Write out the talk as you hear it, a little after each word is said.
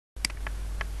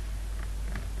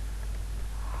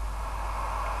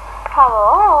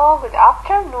Hello, good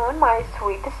afternoon my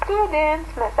sweet students.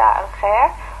 مساء الخير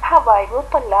حبايبي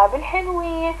الطلاب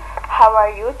الحلوين. How are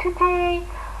you today?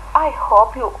 I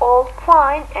hope you all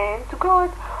fine and good.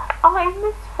 I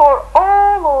miss for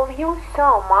all of you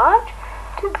so much.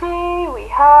 Today we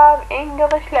have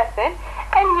English lesson.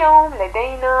 اليوم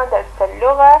لدينا درس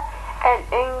اللغة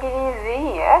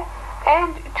الانكليزية.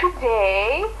 And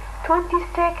today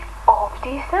 26th of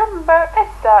December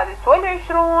السادس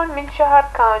والعشرون من شهر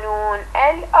كانون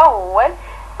الأول.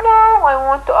 Now I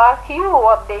want to ask you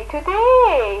what day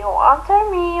today? Who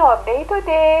answer me what day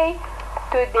today?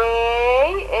 Today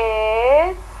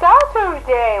is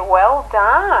Saturday. Well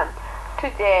done.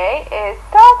 Today is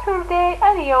Saturday.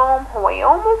 اليوم هو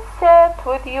يوم السبت.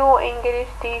 With you English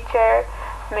teacher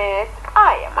Miss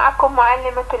آية. معكم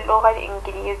معلمة اللغة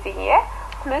الإنجليزية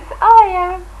Miss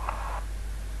آية.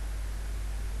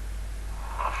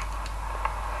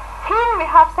 Here we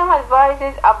have some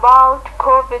advices about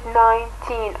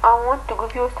COVID-19. I want to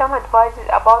give you some advices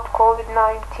about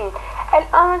COVID-19.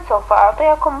 الآن سوف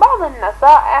أعطيكم بعض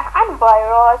النصائح عن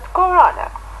فيروس كورونا.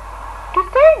 To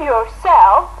save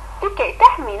yourself لكي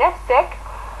تحمي نفسك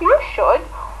you should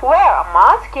wear a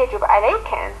mask. يجب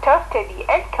عليك أن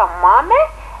ترتدي الكمامة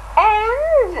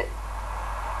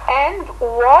and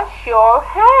wash your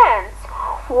hands.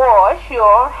 Wash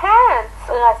your hands.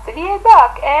 غسل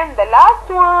يدك. And the last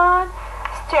one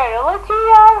sterility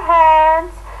your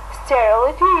hands.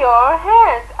 Sterility your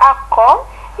hands. عقم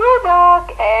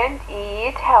يدك and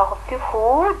eat healthy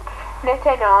food.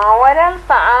 نتناول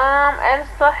الطعام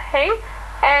الصحي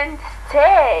and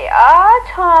stay at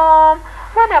home.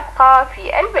 ونبقى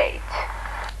في البيت.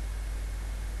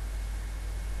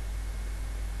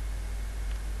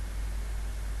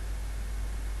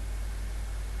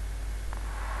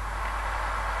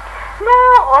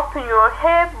 Now open your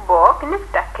hip book.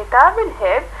 نفتح كتاب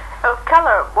الهب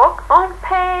color book on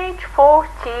page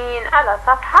 14 على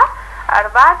صفحة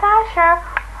 14.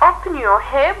 Open your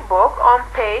hip book on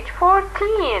page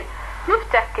 14.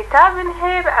 نفتح كتاب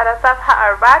الهب على صفحة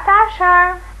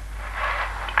 14.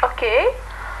 Okay.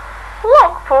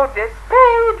 Look for this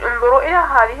page. انظروا إلى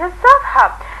هذه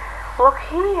الصفحة. Look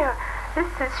here.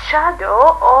 This is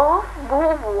shadow of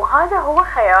بوبو. هذا هو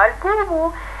خيال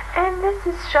بوبو. And this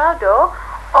is shadow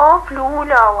of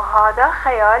لولا. وهذا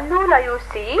خيال لولا. You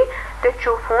see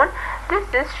تشوفون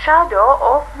this is shadow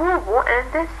of بوبو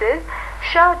and this is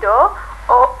shadow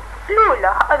of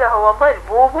لولا. هذا هو ظل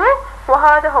بوبو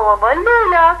وهذا هو ظل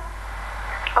لولا.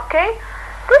 Okay.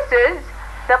 This is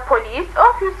the police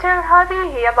officer.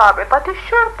 هذه هي ضابطة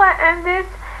الشرطة. And this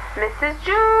Mrs.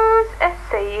 Jones.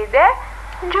 السيدة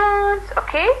Jones.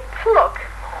 Okay. Look.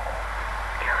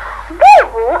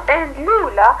 بوبو and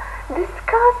لولا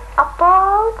discuss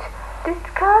about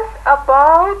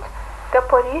the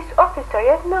police officer.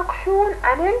 يتناقشون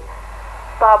عن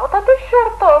ضابطة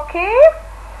الشرطة. Okay.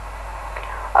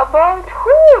 About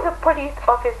who the police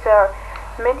officer.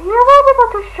 من هي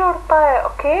ضابطة الشرطة.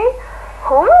 Okay.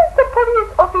 Who is the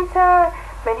police officer.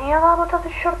 من هي ضابطة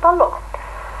الشرطة. Look.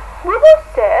 Boo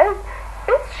says,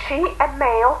 is she a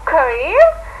male career?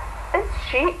 Is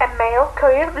she a male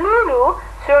career? Lulu.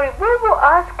 Sorry, بوبو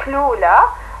ask لولا.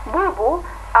 بوبو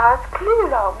ask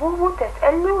لولا. بوبو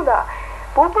تسأل لولا.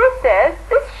 بوبو says,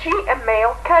 is she a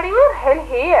male career? هل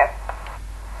هي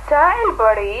ساعي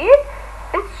البريد؟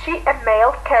 Is she a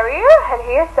male career? هل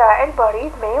هي ساعي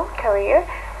البريد؟ male career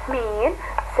mean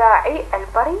ساعي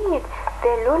البريد.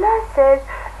 Then Lula says,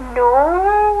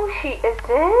 no, she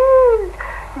isn't.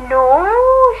 No,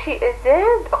 she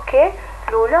isn't. Okay,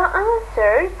 Lula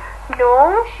answers,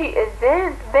 no, she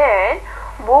isn't. Then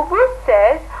Boo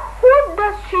says, what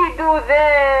does she do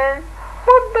then?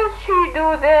 What does she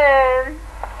do then?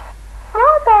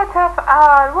 ماذا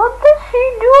تفعل? What does she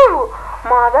do?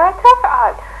 ماذا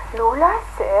تفعل? Lula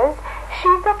says,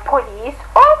 she's a police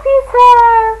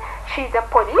officer. She's a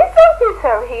police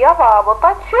officer. هي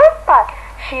ضابطة شرطة.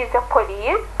 She's a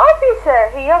police officer.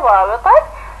 هي ضابطة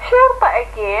شرطة.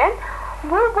 Again,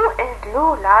 Boo and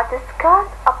Lula discuss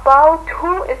about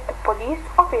who is the police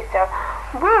officer.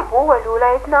 بوبو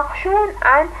ولولا يتناقشون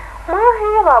عن ما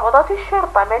هي ضابطة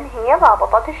الشرطة. من هي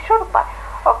ضابطة الشرطة.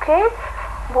 Okay.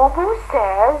 بوبو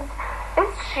says,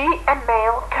 is she a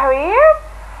male career?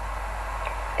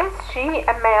 Is she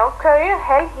a male career?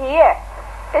 هل هي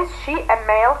Is she a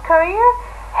male career?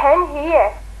 هل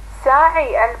هي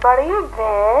ساعي البريد.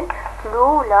 Then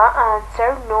Lula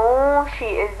answered, no, she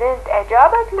isn't.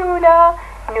 أجابت لولا,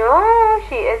 no,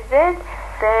 she isn't.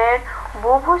 Then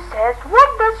Boo says, what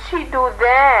does she do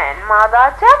then?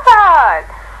 ماذا تفعل?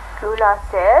 Lula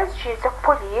says, she's a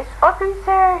police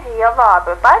officer. هي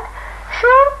ضابطة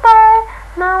شرطة.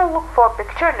 Now look for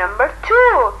picture number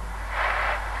 2.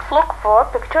 Look for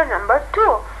picture number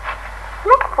 2.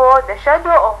 Look for the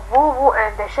shadow of Bubu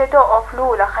and the shadow of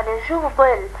Lula. خلينا نشوف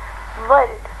ظل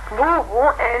Bubu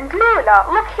and Lula.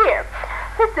 Look here.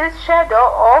 This is shadow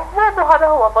of Bubu. هذا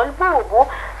هو ظل Bubu.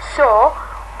 So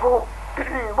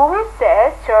Bubu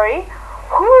says, sorry,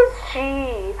 who is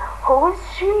she? Who is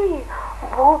she?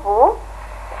 Bubu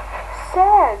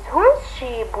says, who is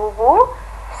she? Bubu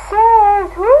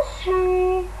says, who is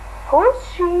she? Who is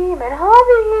she? من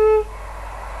هذه?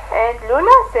 And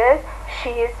Lula says, she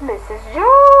is Mrs.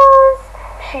 Jones.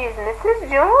 She is Mrs.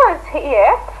 Jones.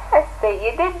 هي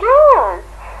السيدة Jones.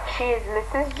 She is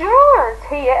Mrs. Jones.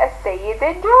 هي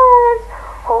السيدة Jones.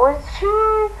 Who is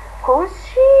she? Who is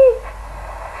she?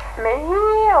 من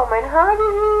هي أو من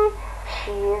هذه?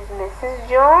 She is Mrs.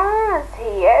 Jones.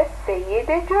 هي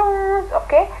السيدة Jones.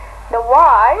 Okay. The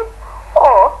wife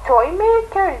of toy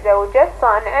maker. زوجة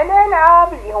صانع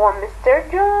الألعاب اللي هو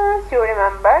Mr. Jones. You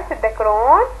remember?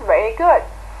 تذكرون? Very good.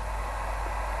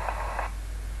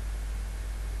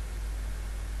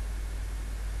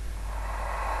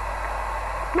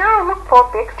 Now look for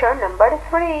picture number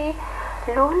 3.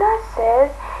 Lula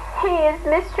says, he is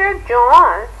Mr.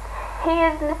 Jones. He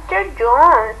is Mr.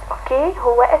 Jones. Okay,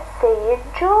 هو السيد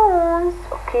Jones.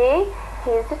 Okay,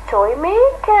 he is a toy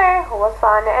maker. هو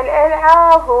صانع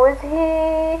الألعاب. Who is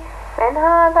he? من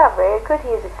هذا? Very good. He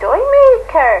is a toy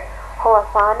maker. هو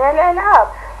صانع الألعاب.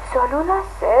 So Lula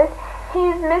says, he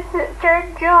is Mr.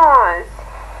 Jones.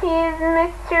 He is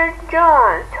Mr.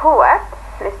 Jones. هو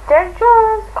Mr.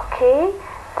 Jones. Okay.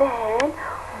 Then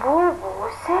Bubu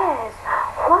says,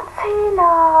 what's he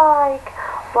like?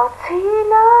 What's he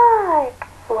like?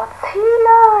 What's he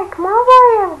like? ماذا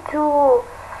يبدو?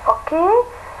 Okay.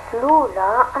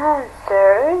 Lula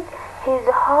answers, he's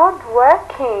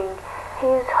hardworking.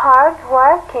 He's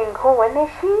hardworking. هو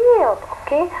نشيط.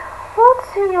 Okay.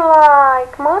 What's he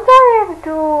like? ماذا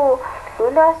يبدو?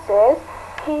 Lula says,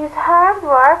 he's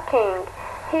hardworking.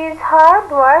 He's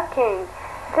hardworking.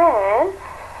 Then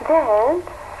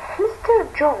Mr.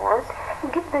 Jones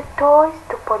give the toys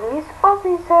to police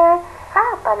officer.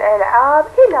 أعطى الألعاب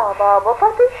إلى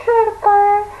ضابطة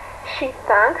الشرطة. She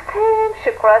thanks him.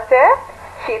 شكرته.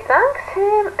 She thanks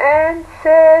him and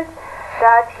says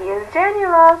that he is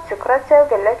generous. شكرته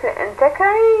وقالت له أنت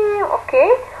كريم.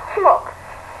 Okay. Look.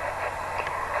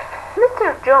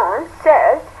 Mr. Jones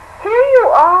says, here you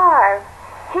are.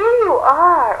 Here you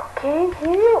are. Okay.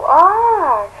 Here you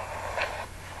are.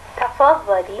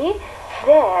 تفضلي.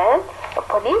 Then a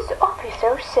police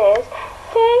officer says,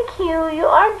 thank you, you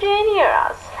are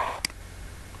generous.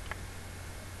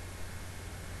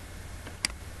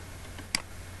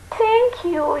 Thank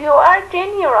you, you are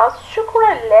generous.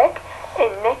 شكرا لك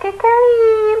إنك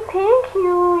كريم. Thank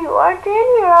you, you are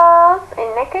generous.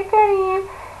 إنك كريم.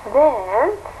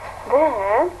 Then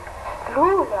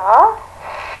Lula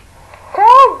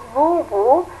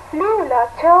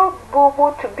tells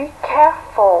Bubu to be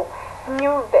careful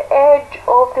near the edge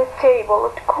of the table.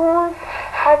 تكون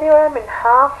حذرة من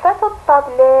حافة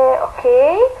الطاولة.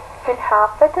 Okay. من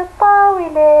حافة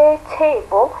الطاولة.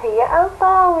 Table هي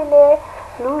الطاولة.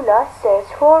 Lula says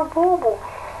for Bubu,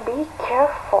 be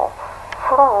careful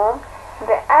from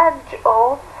the edge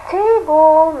of the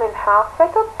table. من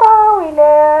حافة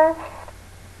الطاولة.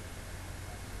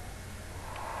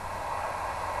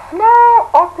 Now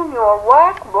open your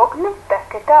workbook. نفتح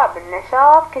كتاب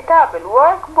النشاط. كتاب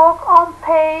الworkbook on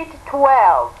page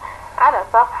 12. على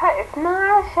صفحة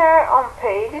 12. On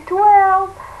page 12.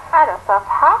 على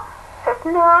صفحة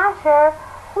 12.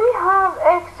 We have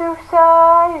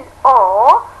exercise.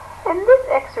 Oh, in this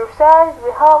exercise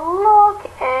we have look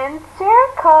and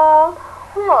circle.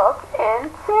 Look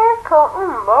and circle.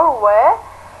 انظر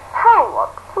وحوط.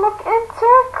 Look and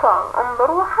circle.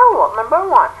 انظر وحوط. Number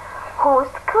 1.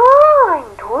 Who's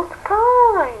kind? Who's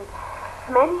kind?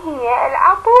 من هي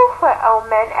العطوفة أو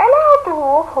من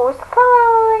العطوف? Who's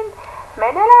kind?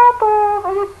 من العطوف?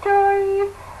 In the story,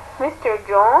 Mr.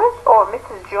 Jones or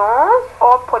Mrs. Jones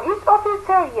or police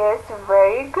officer? Yes,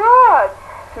 very good.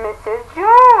 Mrs.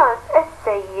 Jones.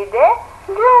 السيدة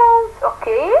Jones.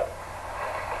 Okay?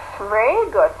 Very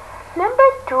good. Number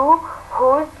 2.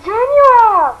 Who's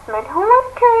generous? من هو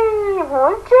الكريم?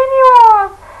 Who's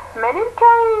generous? من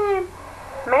الكريم؟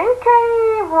 من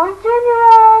الكريم؟ Who's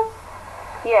generous?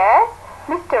 Yes,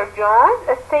 Mr. Jones,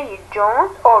 السيد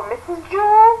Jones or Mrs.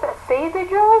 Jones, السيدة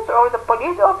Jones or the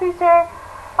police officer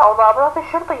أو ضابطة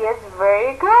الشرطة. Yes,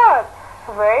 very good.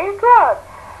 Very good.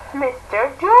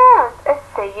 Mr. Jones,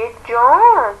 السيد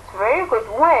Jones. Very good.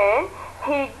 When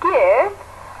he gives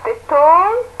the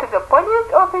toys to the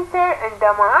police officer.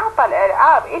 عندما أعطى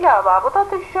الألعاب إلى ضابطة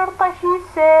الشرطة. She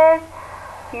says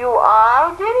you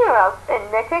are generous.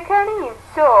 إنك كريم.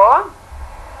 So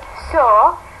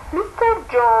Mr.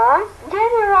 Jones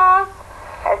generous.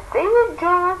 السيد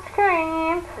جونز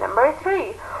كريم. Number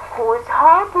 3. Who is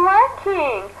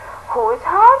hardworking? Who is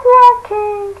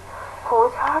hardworking? Who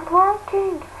is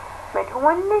hardworking? من هو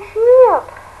النشيط؟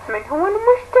 من هو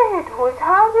المجتهد؟ Who is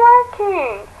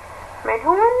hardworking? من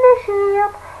هو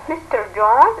النشيط؟ Mr.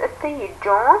 Jones السيد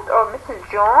جونز or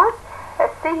Mrs. Jones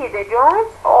السيدة جونز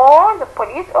or the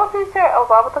police officer أو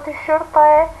ضابطة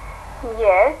الشرطة.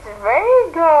 Yes,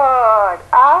 very good.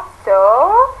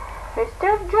 Also,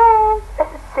 Mr. Jones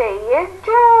السيد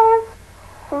جونز.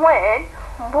 When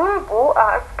بوبو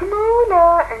asked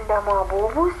لولا عندما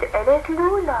بوبو سألت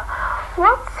لولا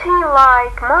What's he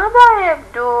like? ماذا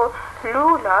يبدو؟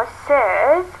 لولا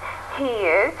says he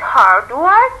is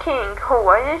hardworking.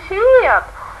 هو نشيط.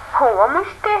 هو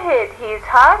مجتهد. He is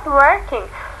hardworking.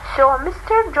 So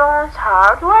Mr. Jones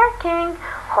hardworking.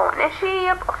 هو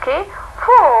نشيط. Okay.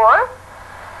 4.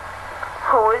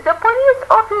 Who is a police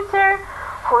officer?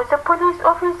 Who is a police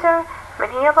officer?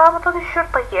 من هي ضابطة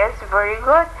الشرطة؟ Yes, very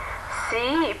good.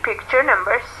 C. Picture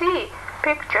number C.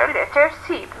 Picture letter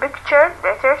C. Picture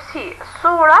letter C.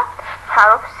 الصورة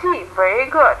حرف C. Very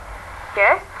good.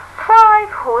 Yes. 5.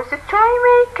 Who is a toy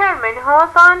maker? من هو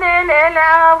صانع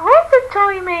الألعاب؟ Who is a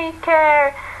toy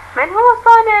maker? من هو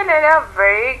صانع الألعاب؟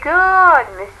 Very good.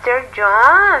 Mr.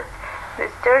 Jones.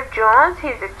 Mr. Jones,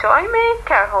 he's a toy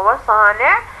maker. هو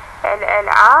صانع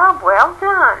الألعاب. Well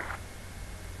done.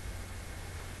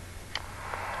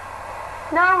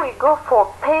 Now we go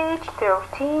for page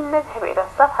 13. نذهب إلى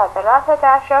الصفحة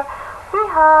 13. We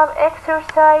have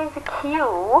exercise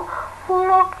Q.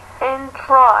 Look and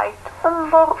write.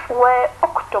 انظر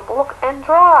واكتب. Look and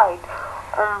write.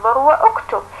 انظر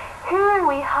واكتب. Here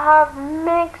we have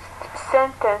mixed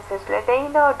sentences.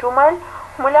 لدينا جمل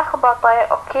ملخبطة.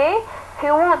 Okay. He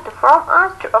wants from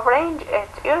us to arrange it.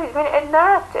 يريد من أن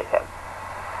نرتبها.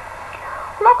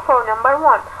 Look for number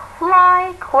 1.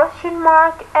 Like question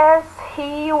mark as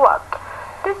he what?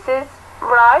 This is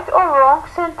right or wrong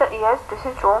sentence. Yes, this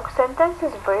is wrong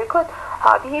sentences. Very good.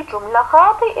 هذه جملة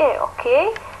خاطئة.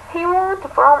 Okay. He wants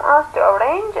from us to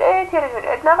arrange it. يريد من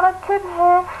أن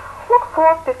نرتبها. Look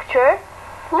for picture.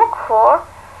 Look for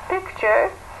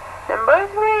picture. Number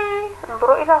 3.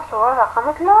 انظروا إلى صورة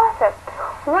رقم 3.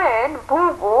 When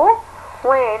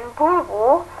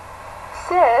Bubu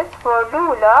says for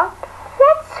Lula,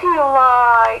 what's he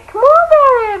like? ماذا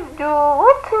يبدو?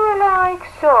 What's he like?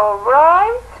 So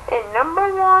write in number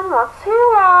 1. What's he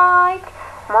like?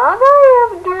 ماذا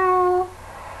يبدو?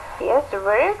 Yes,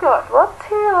 very good. What's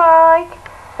he like?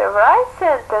 The right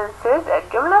sentences.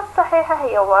 الجملة الصحيحة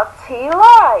هي what's he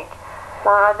like?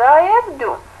 ماذا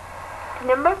يبدو?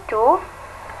 Number 2.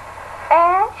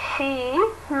 A she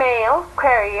male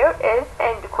career is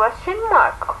and question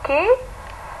mark. Okay.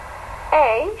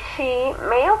 A she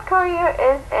male career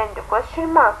is and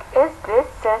question mark. Is this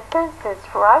sentences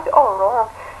right or wrong?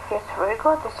 Yes, very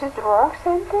good. This is wrong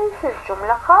sentences.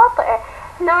 جملة خاطئة.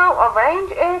 Now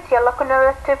arrange it. يلا كنا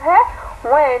نرتبها.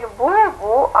 When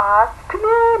Bubu asks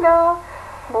Lula,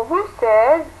 Bubu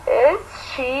says, is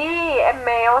she a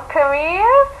male career?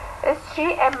 Is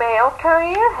she a male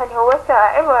career? هل هو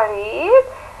سائق وريد؟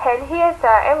 هل هي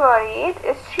سائق وريد؟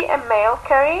 Is she a male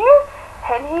career?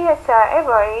 هل هي سائق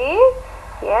وريد؟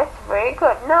 Yes, very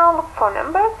good. Now look for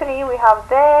number 3. We have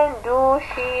then, do,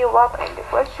 she, what, and the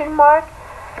question mark.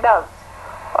 Does.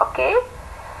 Okay?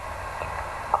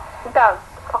 Does.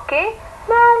 Okay?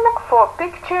 Now look for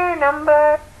picture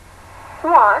number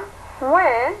 1.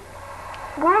 When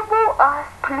Bubu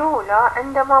asked Lula,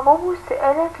 عندما بوبو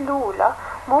سألت لولا,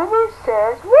 Bubu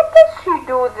says, what does she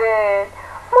do then?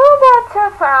 ماذا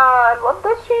تفعل? What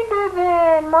does she do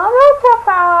then? ماذا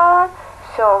تفعل?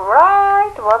 So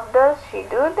right, what does she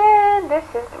do then? This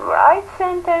is right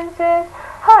sentences.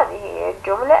 هذه هي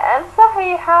الجملة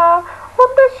الصحيحة.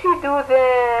 What does she do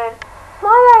then?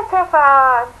 ماذا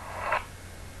تفعل?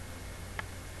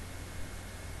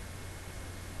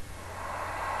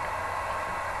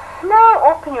 Now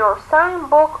open your sign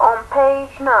book on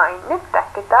page 9. نفتح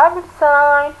كتاب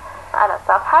الساين على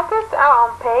صفحة 9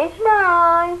 on page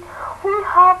 9. We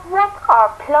have what are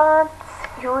plants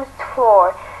used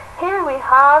for. Here we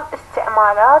have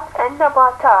استعمالات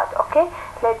النباتات. Okay.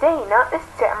 لدينا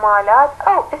استعمالات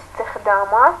أو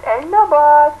استخدامات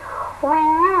النبات. We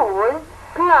use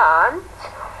plants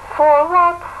for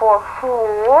what? For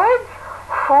food.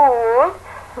 Food.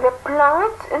 The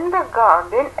plants in the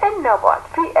garden. النبات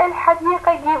في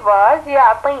الحديقة give us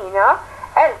يعطينا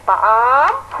الطعام.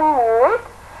 Food.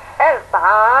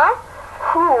 الطعام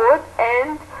food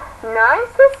and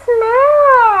nice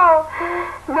smell.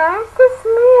 Nice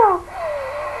smell.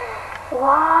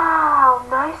 Wow,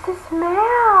 nice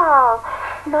smell.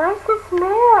 Nice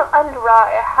smell.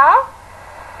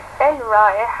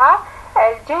 الرائحة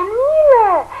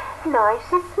الجميلة.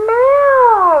 Nice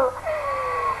smell.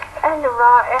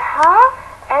 الرائحة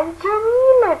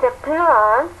الجميلة. The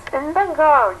plants in the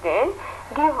garden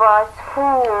give us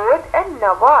food.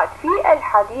 النبات في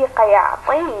الحديقة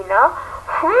يعطينا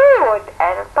food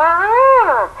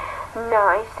الطعام.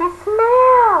 Nice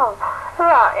smell.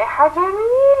 رائحة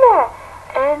جميلة.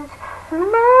 And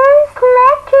nice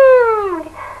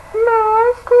looking.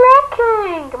 Nice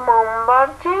looking. منظر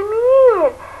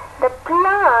جميل. The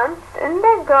plants in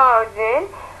the garden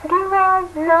give us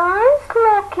nice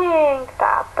looking.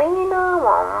 تعطينا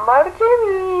منظر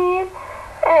جميل.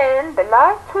 And the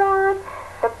last one,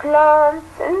 the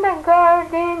plants in the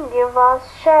garden give us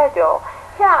shadow.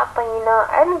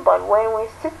 يعطينا الظل when we're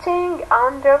sitting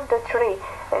under the tree.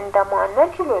 عندما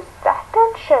نجلس تحت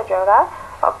الشجرة.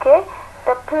 Okay.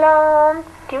 The plants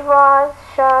give us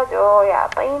shadow.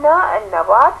 يعطينا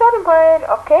النبات الظل.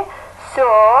 Okay. So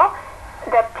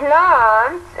the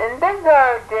plants in the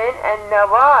garden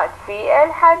النبات في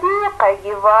الحديقة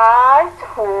give us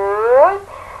food.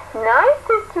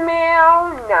 Nice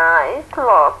smell. Nice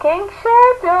looking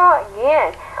shadow.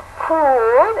 Again.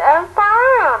 Food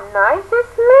الطعام. Nice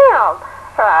smell.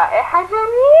 رائحة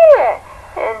جميلة.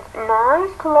 And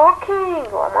nice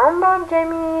looking. ومنظر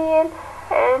جميل.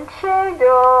 And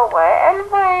shadow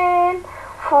والظل.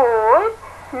 Food.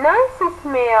 Nice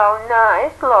smell.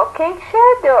 Nice looking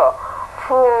shadow.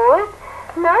 Food.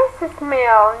 Nice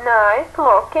smell. Nice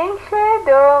looking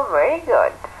shadow. Very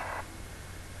good.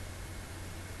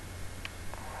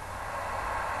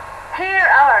 Here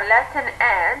our lesson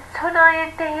ends. هنا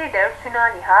ينتهي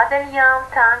درسنا لهذا اليوم.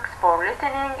 Thanks for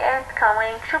listening and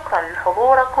coming. شكرا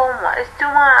لحضوركم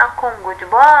واستماعكم.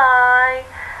 Goodbye.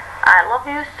 I love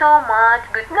you so much.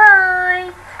 Good night.